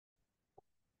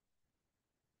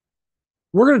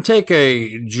We're going to take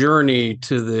a journey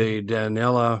to the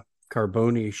Daniela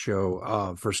Carboni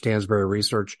show for Stansberry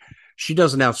Research. She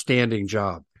does an outstanding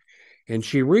job. And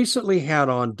she recently had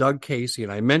on Doug Casey,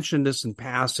 and I mentioned this in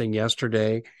passing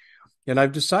yesterday. And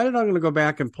I've decided I'm going to go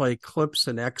back and play clips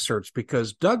and excerpts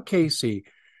because Doug Casey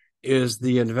is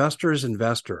the investor's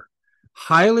investor,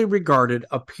 highly regarded,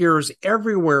 appears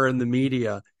everywhere in the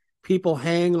media. People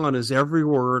hang on his every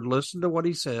word, listen to what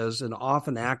he says, and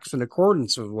often acts in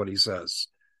accordance with what he says.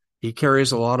 He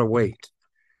carries a lot of weight.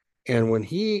 And when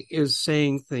he is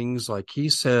saying things like he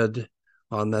said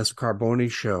on this Carboni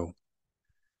show,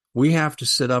 we have to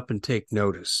sit up and take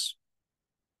notice.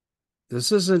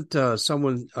 This isn't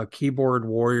a keyboard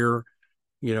warrior,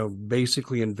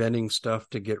 basically inventing stuff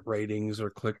to get ratings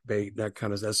or clickbait, that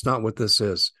kind of, that's not what this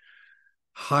is.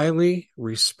 Highly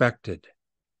respected.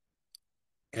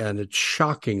 And it's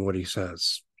shocking what he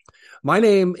says. My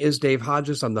name is Dave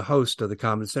Hodges. I'm the host of the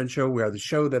Common Sense Show. We are the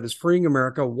show that is freeing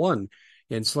America one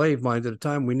enslaved mind at a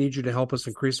time. We need you to help us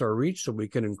increase our reach so we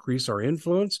can increase our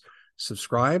influence.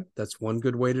 Subscribe. That's one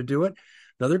good way to do it.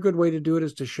 Another good way to do it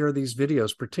is to share these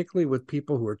videos, particularly with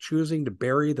people who are choosing to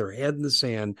bury their head in the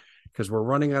sand because we're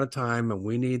running out of time and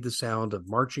we need the sound of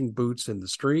marching boots in the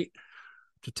street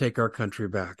to take our country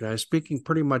back. And I'm speaking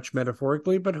pretty much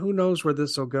metaphorically, but who knows where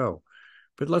this will go.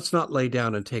 But let's not lay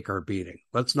down and take our beating.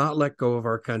 Let's not let go of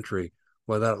our country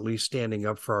without at least standing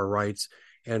up for our rights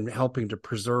and helping to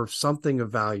preserve something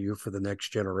of value for the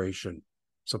next generation.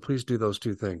 So please do those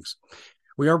two things.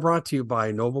 We are brought to you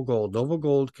by Noble Gold. Noble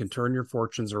Gold can turn your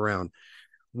fortunes around.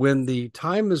 When the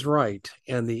time is right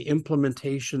and the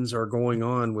implementations are going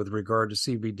on with regard to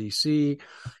CBDC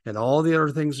and all the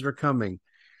other things that are coming,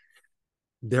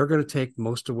 they're going to take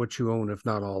most of what you own, if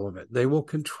not all of it. They will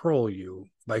control you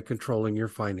by controlling your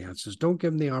finances. Don't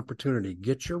give them the opportunity.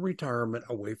 Get your retirement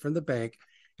away from the bank.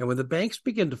 And when the banks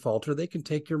begin to falter, they can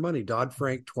take your money.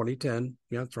 Dodd-Frank 2010,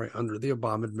 yeah, that's right, under the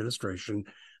Obama administration,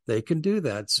 they can do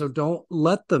that. So don't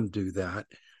let them do that.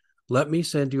 Let me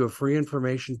send you a free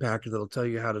information packet that'll tell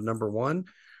you how to, number one,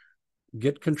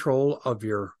 get control of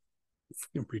your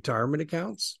retirement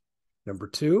accounts. Number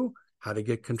two, how to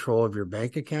get control of your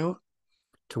bank account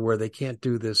to where they can't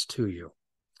do this to you.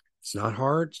 It's not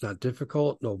hard. It's not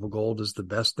difficult. Noble Gold is the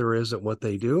best there is at what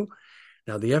they do.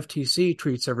 Now, the FTC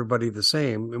treats everybody the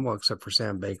same, well, except for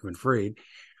Sam Bankman-Fried,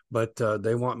 but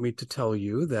they want me to tell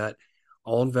you that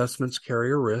all investments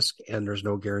carry a risk and there's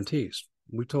no guarantees.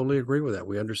 We totally agree with that.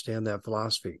 We understand that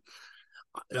philosophy.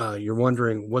 You're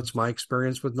wondering, what's my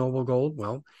experience with Noble Gold?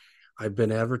 Well, I've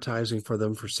been advertising for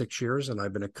them for 6 years, and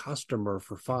I've been a customer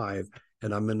for 5,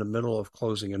 and I'm in the middle of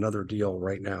closing another deal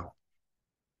right now.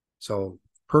 So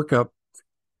perk up,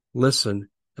 listen,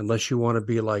 unless you want to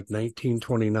be like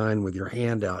 1929 with your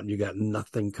hand out and you got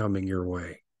nothing coming your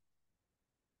way.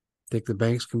 Think the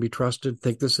banks can be trusted?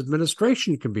 Think this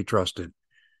administration can be trusted?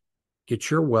 Get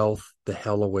your wealth the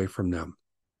hell away from them.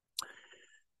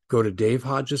 Go to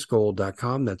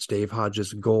davehodgesgold.com. That's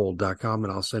davehodgesgold.com,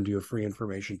 and I'll send you a free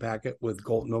information packet with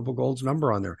Noble Gold's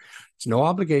number on there. It's no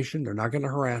obligation. They're not going to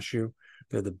harass you.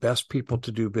 They're the best people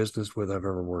to do business with I've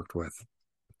ever worked with.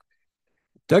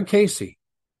 Doug Casey,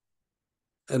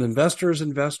 an investor's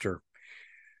investor.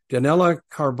 Daniela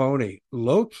Carboni,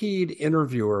 low-keyed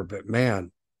interviewer, but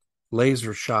man,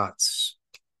 laser shots,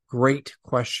 great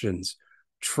questions,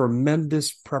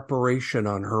 tremendous preparation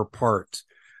on her part.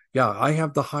 Yeah, I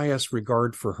have the highest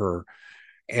regard for her.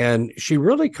 And she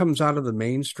really comes out of the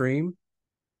mainstream,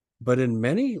 but in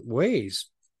many ways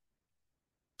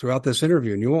throughout this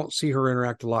interview, and you won't see her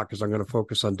interact a lot because I'm going to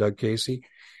focus on Doug Casey,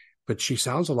 but she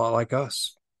sounds a lot like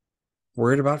us.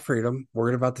 Worried about freedom,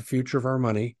 worried about the future of our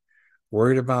money,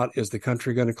 worried about, is the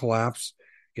country going to collapse?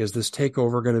 Is this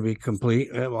takeover going to be complete?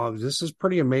 Well, this is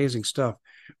pretty amazing stuff.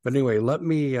 But anyway, let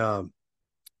me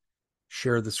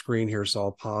share the screen here, so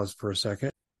I'll pause for a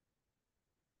second.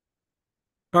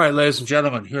 All right, ladies and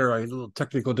gentlemen, here, a little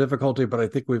technical difficulty, but I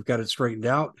think we've got it straightened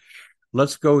out.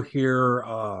 Let's go here,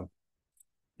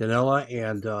 Danella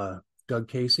and Doug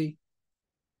Casey,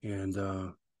 and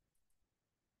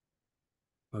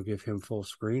I'll give him full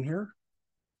screen here.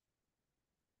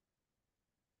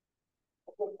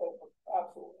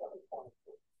 Absolutely every point.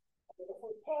 If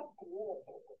we can't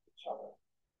communicate with each other,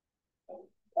 and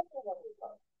something that we've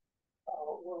done,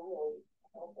 we're really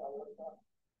hurt on.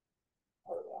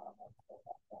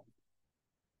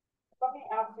 Let me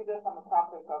ask you this on the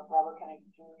topic of Robert Kennedy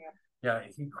Jr. Yeah,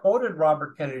 he quoted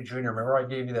Robert Kennedy Jr. Remember, I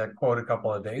gave you that quote a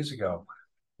couple of days ago,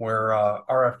 where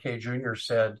RFK Jr.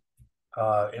 said,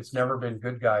 it's never been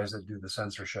good guys that do the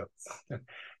censorship.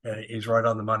 He's right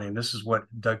on the money. And this is what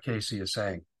Doug Casey is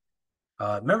saying.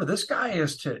 Remember, this guy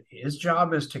his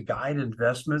job is to guide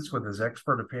investments with his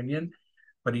expert opinion,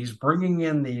 but he's bringing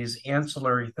in these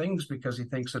ancillary things because he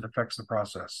thinks it affects the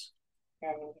process.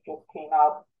 And he just came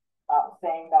out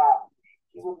saying that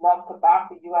he would love to back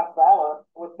the U.S. dollar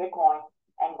with Bitcoin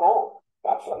and gold.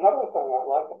 That's another thing I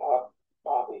like about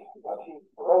Bobby, that he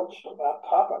broached that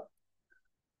topic.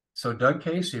 So Doug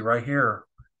Casey right here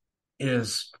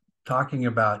is talking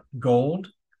about gold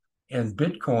and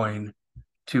Bitcoin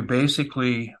to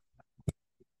basically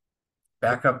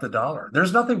back up the dollar.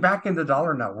 There's nothing backing the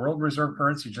dollar now. World reserve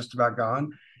currency just about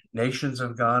gone. Nations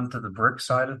have gone to the brick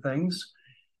side of things,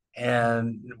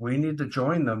 and we need to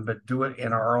join them, but do it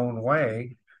in our own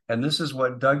way. And this is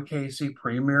what Doug Casey,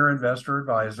 Premier Investor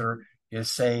Advisor,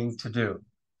 is saying to do.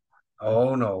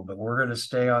 Oh, no, but we're going to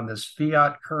stay on this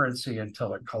fiat currency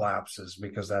until it collapses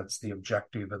because that's the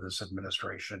objective of this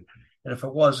administration. And if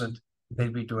it wasn't,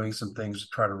 they'd be doing some things to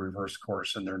try to reverse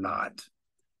course, and they're not.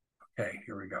 Okay,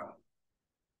 here we go.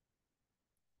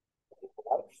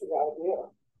 That's the idea.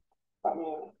 I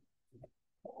mean,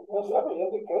 there's every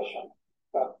indication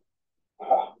that,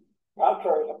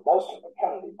 contrary to most of the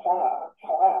Kennedy plan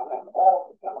and all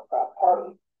of the Democrat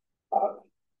Party,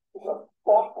 is a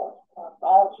thoughtful,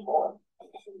 knowledgeable, and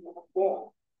human being.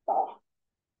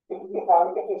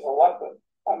 If he's elected,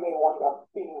 I may wind up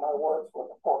feeding my words with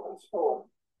a fork and spoon,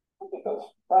 because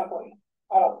frankly,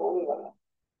 I don't believe in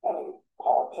any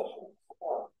politicians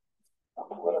or a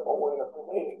political way of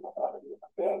relating with other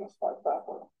human beings, quite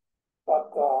frankly.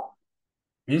 But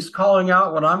he's calling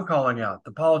out what I'm calling out.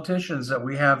 The politicians that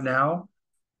we have now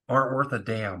aren't worth a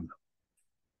damn.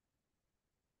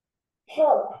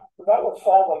 Sure, that would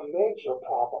solve a major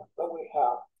problem that we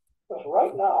have. Because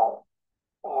right now,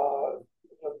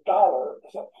 the dollar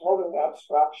is a floating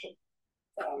abstraction,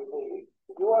 and the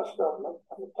U.S. government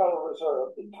and the Federal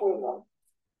Reserve, between them,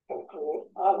 can create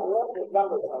unlimited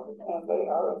numbers of them, and they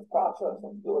are in the process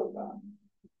of doing that.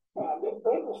 And if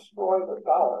they destroy the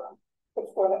dollar,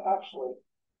 it's going to actually,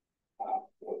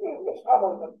 it's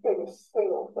probably the biggest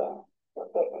single thing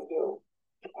that they can do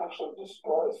to actually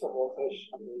destroy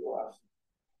civilization in the U.S.,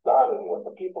 starting with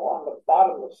the people on the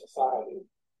bottom of society,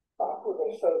 who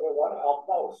they say they want to help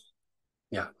most.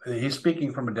 Yeah, he's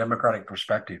speaking from a Democratic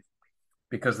perspective,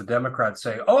 because the Democrats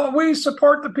say, oh, we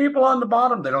support the people on the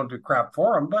bottom. They don't do crap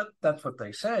for them, but that's what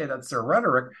they say. That's their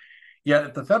rhetoric. Yet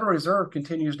if the Federal Reserve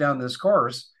continues down this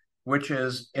course, which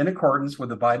is in accordance with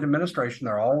the Biden administration,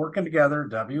 they're all working together,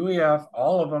 WEF,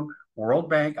 all of them, World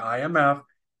Bank, IMF,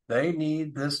 they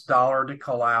need this dollar to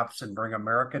collapse and bring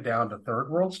America down to third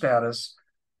world status,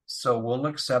 so we'll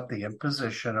accept the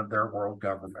imposition of their world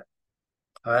government.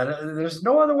 There's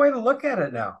no other way to look at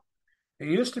it now. It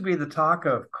used to be the talk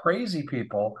of crazy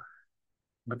people,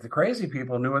 but the crazy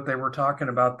people knew what they were talking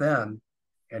about then.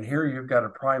 And here you've got a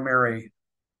primary,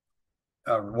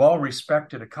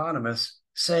 well-respected economist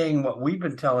saying what we've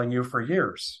been telling you for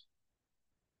years.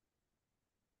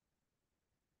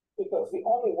 Because the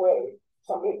only way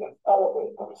somebody can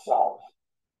elevate themselves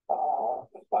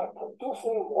is by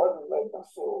producing more than they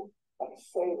consume and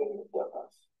saving the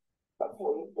difference. That's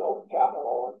where you build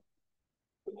capital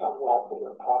and become wealthy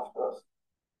or prosperous.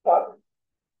 But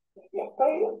if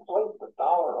they inflate the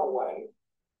dollar away,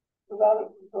 then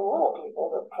the little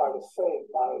people that try to save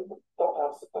money but don't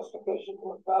have sophistication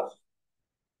to invest,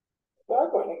 they're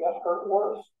going to get hurt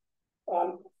worse.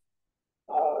 And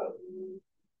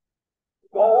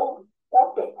gold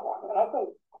or Bitcoin, and I think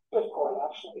Bitcoin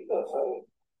actually is a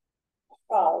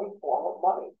sound form of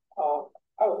money.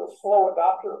 I was a slow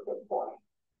adopter of Bitcoin.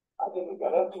 I didn't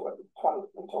get into it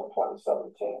until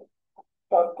 2017.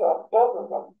 But both of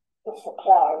them, the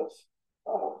supplies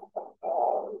of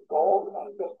gold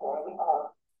and Bitcoin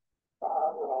are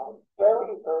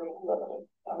very, very limited,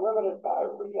 and limited by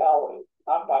reality,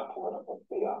 not by political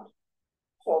fiat.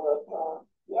 So that,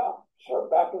 yeah, sure,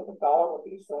 backing the dollar with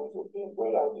these things would be a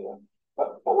great idea.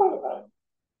 But wait a minute,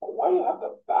 why do you have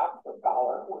to back the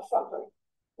dollar with something?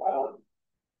 Why don't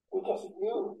we just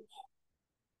use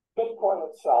Bitcoin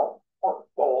itself or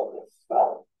gold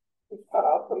itself? We cut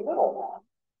out the middleman.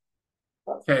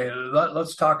 Okay,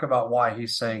 let's talk about why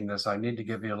he's saying this. I need to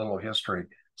give you a little history.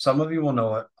 Some of you will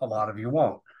know it, a lot of you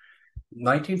won't.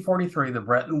 1943, the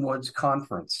Bretton Woods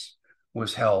Conference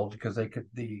was held because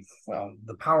the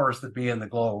powers that be in the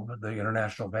globe, the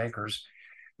international bankers,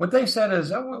 what they said is,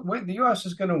 the U.S.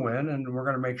 is going to win, and we're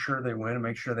going to make sure they win and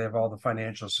make sure they have all the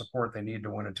financial support they need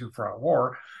to win a two-front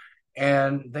war.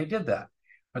 And they did that.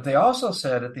 But they also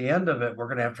said at the end of it, we're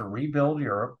going to have to rebuild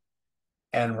Europe,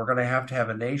 and we're going to have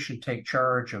a nation take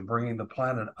charge of bringing the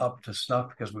planet up to snuff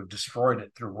because we've destroyed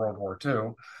it through World War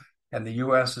II. and the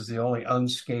U.S. is the only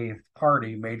unscathed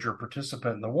party, major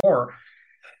participant in the war.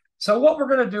 So what we're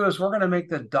going to do is we're going to make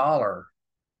the dollar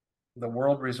the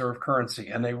world reserve currency,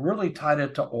 and they really tied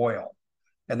it to oil.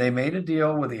 And they made a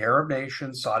deal with the Arab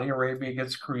nations. Saudi Arabia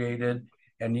gets created,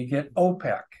 and you get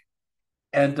OPEC.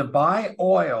 And to buy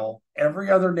oil, every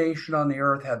other nation on the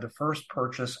earth had to first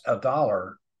purchase a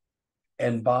dollar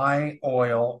and buy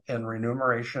oil in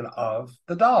remuneration of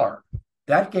the dollar.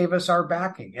 That gave us our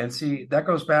backing. And see, that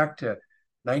goes back to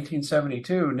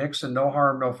 1972. Nixon, no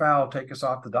harm, no foul, take us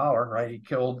off the dollar, right? He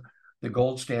killed the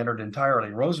gold standard entirely.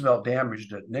 Roosevelt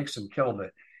damaged it. Nixon killed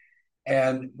it.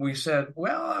 And we said,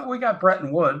 well, we got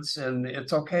Bretton Woods and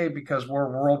it's okay because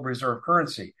we're world reserve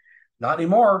currency. Not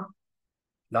anymore.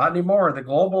 Not anymore. The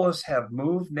globalists have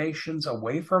moved nations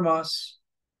away from us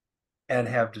and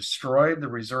have destroyed the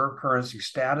reserve currency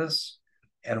status.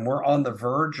 And we're on the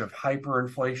verge of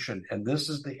hyperinflation. And this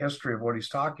is the history of what he's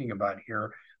talking about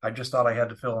here. I just thought I had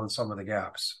to fill in some of the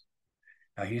gaps.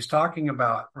 Now, he's talking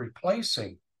about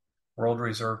replacing world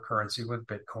reserve currency with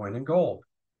Bitcoin and gold.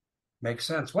 Makes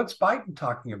sense. What's Biden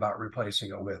talking about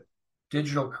replacing it with?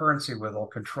 Digital currency will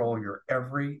control your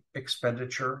every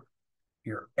expenditure,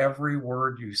 your every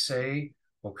word you say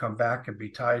will come back and be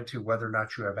tied to whether or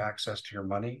not you have access to your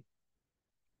money.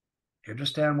 You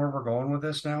understand where we're going with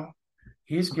this now?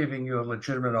 He's giving you a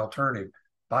legitimate alternative.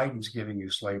 Biden's giving you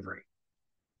slavery.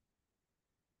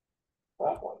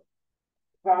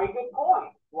 Very good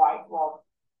point. Right. Well,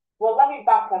 let me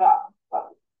back that up.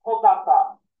 Hold that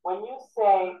thought. When you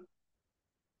say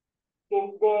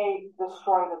if they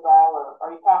destroy the dollar,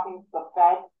 are you talking the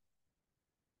Fed?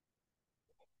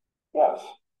 Yes.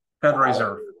 Federal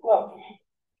Reserve. Look,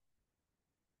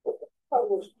 the Fed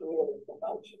was created in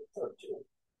 1913,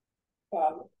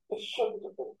 and it shouldn't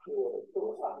have been created. It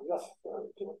was unnecessary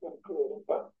to have been created.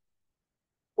 But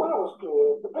when it was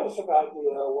created, the basic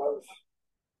idea was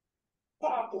to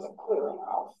act as a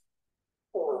clearinghouse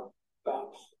for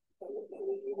banks in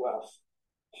the U.S.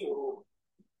 to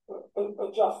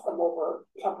adjust them over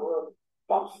temporary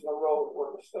bumps in the road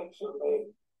where mistakes are made.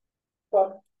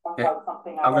 But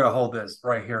I'm going to hold this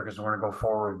right here because we're going to go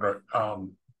forward. But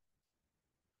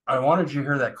I wanted you to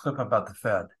hear that clip about the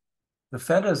Fed. The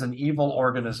Fed is an evil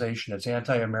organization. It's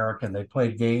anti-American. They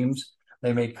played games.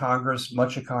 They made Congress,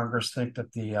 much of Congress, think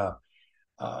that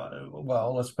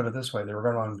well, let's put it this way. They were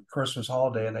going on Christmas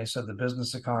holiday and they said the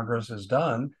business of Congress is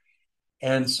done.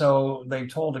 And so they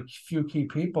told a few key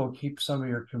people, keep some of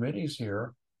your committees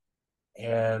here.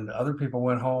 And other people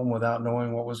went home without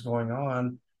knowing what was going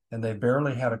on. And they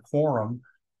barely had a quorum.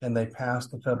 And they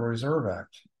passed the Federal Reserve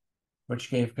Act, which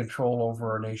gave control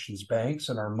over our nation's banks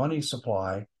and our money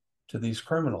supply to these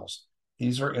criminals.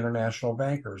 These are international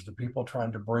bankers. The people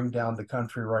trying to bring down the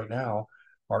country right now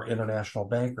are international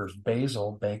bankers.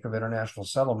 Basel, Bank of International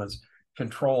Settlements,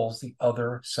 controls the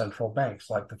other central banks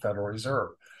like the Federal Reserve.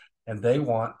 And they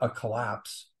want a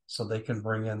collapse so they can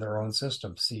bring in their own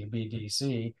system,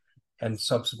 CBDC, and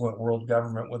subsequent world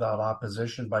government without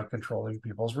opposition by controlling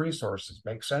people's resources.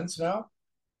 Make sense now?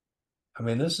 I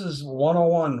mean, this is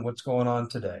 101 what's going on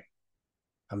today.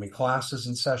 I mean, class is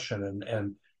in session,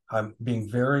 and I'm being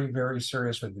very, very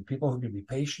serious with you. People who can be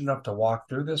patient enough to walk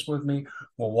through this with me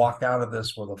will walk out of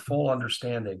this with a full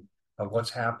understanding of what's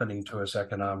happening to us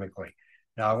economically.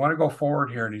 Now, I want to go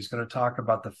forward here, and he's going to talk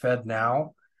about the Fed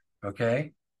now.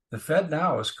 Okay? The Fed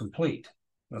now is complete.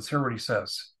 Let's hear what he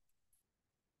says.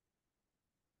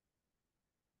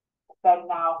 Fed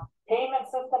now payment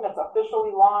system, it's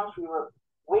officially launched. We were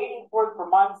waiting for it for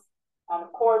months. And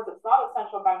of course, it's not a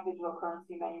central bank digital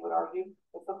currency, many would argue.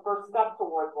 It's the first step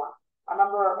towards one. I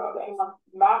remember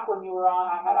Mac, when you were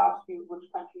on, I had asked you which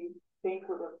country you think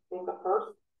would have been the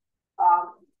first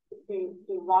to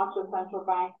launch a central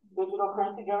bank digital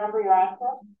currency. Do you remember your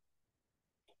answer?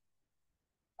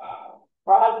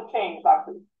 Or has it changed,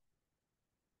 actually?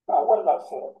 What did I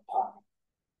say at the time?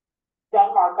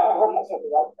 Denmark, I hope I said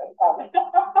the right thing.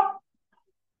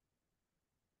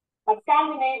 A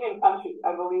Scandinavian country,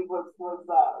 I believe, was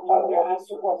your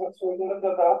answer. Was it Sweden?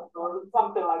 Or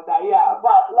something like that, yeah.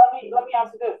 But let me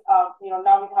ask you this. Now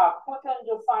we have Putin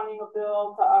just signing a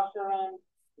bill to usher in,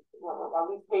 or at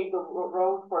least pave the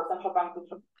road for a central bank.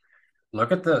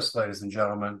 Look at this, ladies and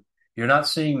gentlemen. You're not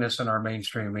seeing this in our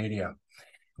mainstream media.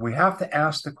 We have to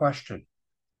ask the question,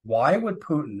 why would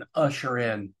Putin usher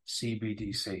in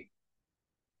CBDC?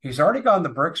 He's already gone the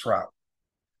BRICS route.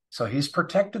 So he's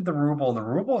protected the ruble, and the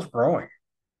ruble is growing.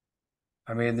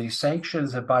 I mean, these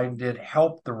sanctions that Biden did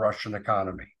help the Russian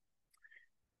economy.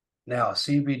 Now,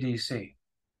 CBDC.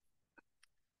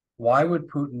 Why would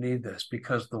Putin need this?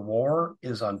 Because the war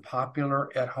is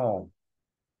unpopular at home.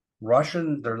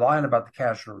 They're lying about the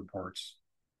cash reports.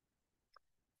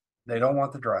 They don't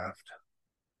want the draft.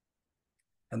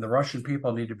 And the Russian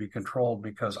people need to be controlled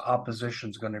because opposition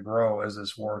is going to grow as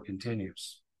this war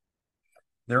continues.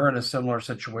 They're in a similar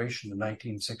situation in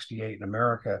 1968 in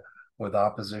America with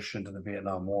opposition to the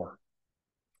Vietnam War.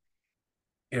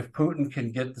 If Putin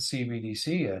can get the CBDC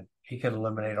in, he can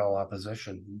eliminate all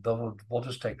opposition. We'll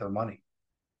just take their money.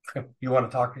 You want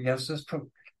to talk against this?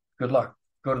 Good luck.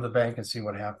 Go to the bank and see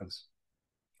what happens.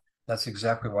 That's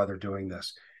exactly why they're doing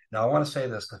this. Now, I want to say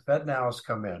this. The Fed now has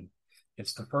come in.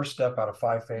 It's the first step out of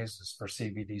 5 phases for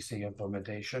CBDC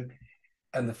implementation.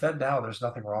 And the Fed now, there's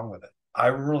nothing wrong with it. I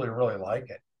really, really like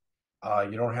it.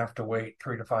 You don't have to wait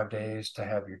 3 to 5 days to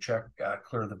have your check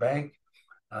clear the bank.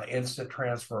 Instant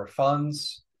transfer of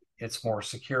funds. It's more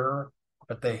secure.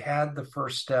 But they had the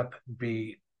first step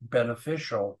be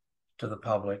beneficial to the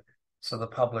public so the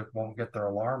public won't get their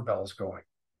alarm bells going.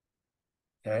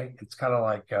 Okay? It's kind of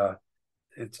like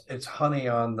it's honey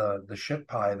on the shit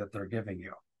pie that they're giving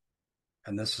you.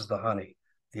 And this is the honey.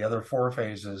 The other 4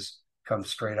 phases come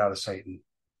straight out of Satan.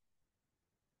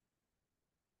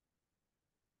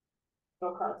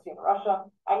 No currency in Russia.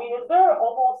 I mean, is there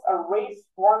almost a race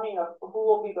forming of who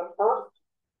will be the first?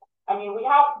 I mean,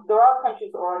 there are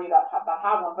countries already that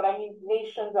have one, but I mean,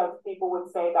 nations, as people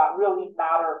would say, that really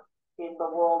matter in the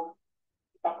world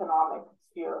economic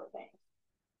sphere of things.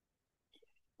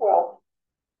 Well,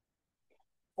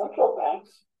 central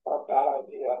banks are a bad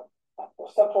idea. For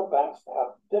central banks to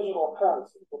have digital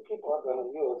currency that people are going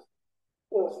to use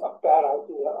is a bad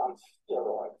idea on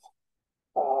steroids.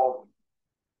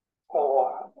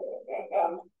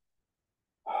 And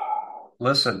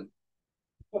listen,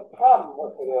 the problem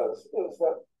with it is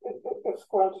that it's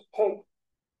going to take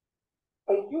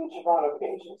a huge amount of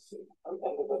agency from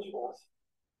individuals.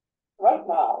 Right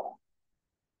now,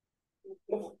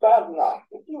 it's bad enough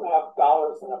if you have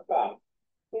dollars in a bank.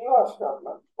 The U.S.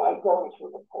 government, by going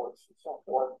through the courts and so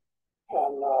forth,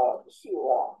 can seal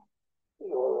off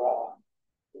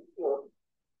your.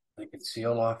 They can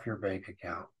seal off your bank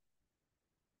account.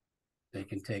 They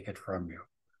can take it from you.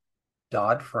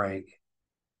 Dodd-Frank,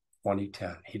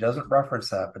 2010. He doesn't reference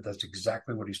that, but that's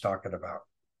exactly what he's talking about.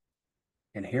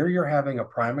 And here you're having a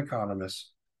prime economist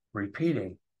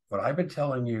repeating what I've been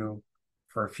telling you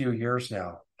for a few years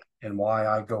now and why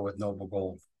I go with Noble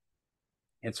Gold.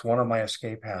 It's one of my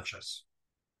escape hatches.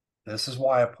 This is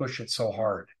why I push it so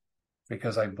hard,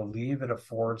 because I believe it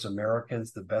affords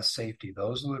Americans the best safety.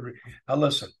 Those who would now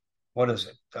listen, what is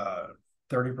it?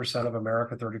 30% of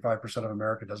America, 35% of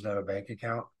America doesn't have a bank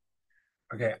account.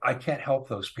 Okay, I can't help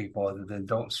those people other than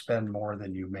don't spend more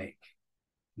than you make.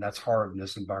 And that's hard in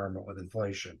this environment with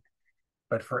inflation.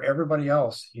 But for everybody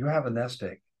else, you have a nest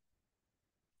egg.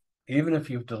 Even if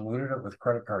you've diluted it with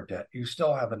credit card debt, you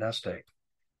still have a nest egg.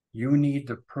 You need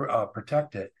to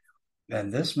protect it. And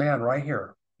this man right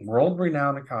here,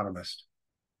 world-renowned economist,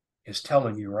 is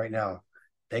telling you right now,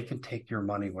 they can take your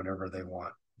money whenever they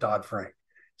want. Dodd-Frank.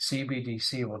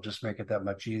 CBDC will just make it that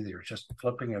much easier. Just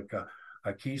flipping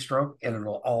a keystroke, and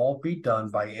it'll all be done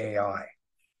by AI.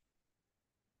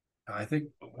 I think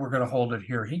we're going to hold it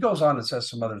here. He goes on and says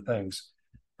some other things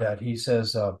that he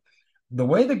says, the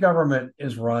way the government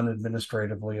is run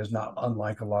administratively is not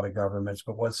unlike a lot of governments,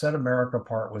 but what set America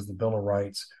apart was the Bill of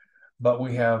Rights. But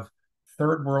we have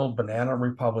third world banana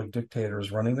republic dictators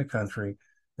running the country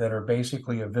that are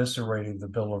basically eviscerating the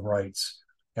Bill of Rights.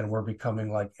 And we're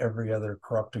becoming like every other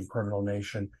corrupt and criminal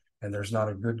nation. And there's not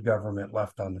a good government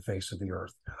left on the face of the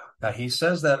earth. Now, he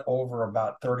says that over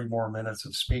about 30 more minutes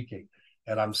of speaking,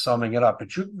 and I'm summing it up.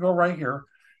 But you can go right here.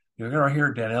 You're going to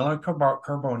hear Daniela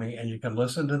Carboni, and you can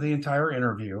listen to the entire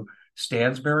interview,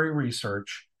 Stansberry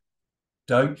Research,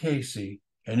 Doug Casey,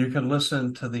 and you can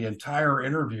listen to the entire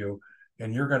interview,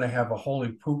 and you're going to have a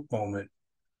holy poop moment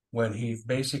when he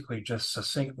basically just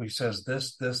succinctly says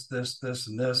this,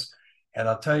 and this. And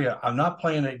I'll tell you, I'm not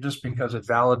playing it just because it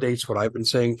validates what I've been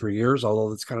saying for years,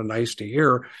 although it's kind of nice to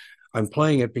hear. I'm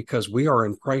playing it because we are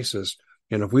in crisis.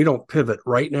 And if we don't pivot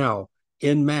right now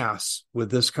en masse with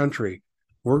this country,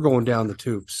 we're going down the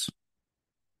tubes.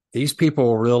 These people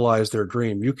will realize their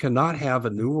dream. You cannot have a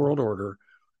new world order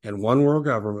and one world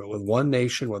government with one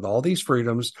nation with all these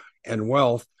freedoms and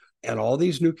wealth and all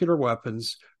these nuclear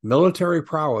weapons, military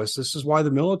prowess. This is why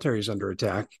the military is under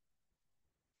attack.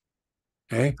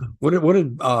 Okay. What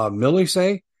did Milley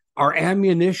say? Our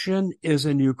ammunition is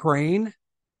in Ukraine.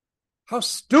 How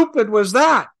stupid was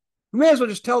that? We may as well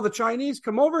just tell the Chinese,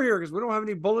 come over here because we don't have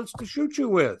any bullets to shoot you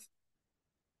with.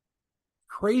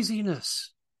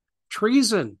 Craziness.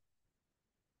 Treason.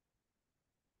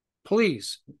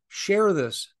 Please share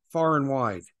this far and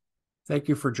wide. Thank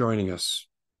you for joining us.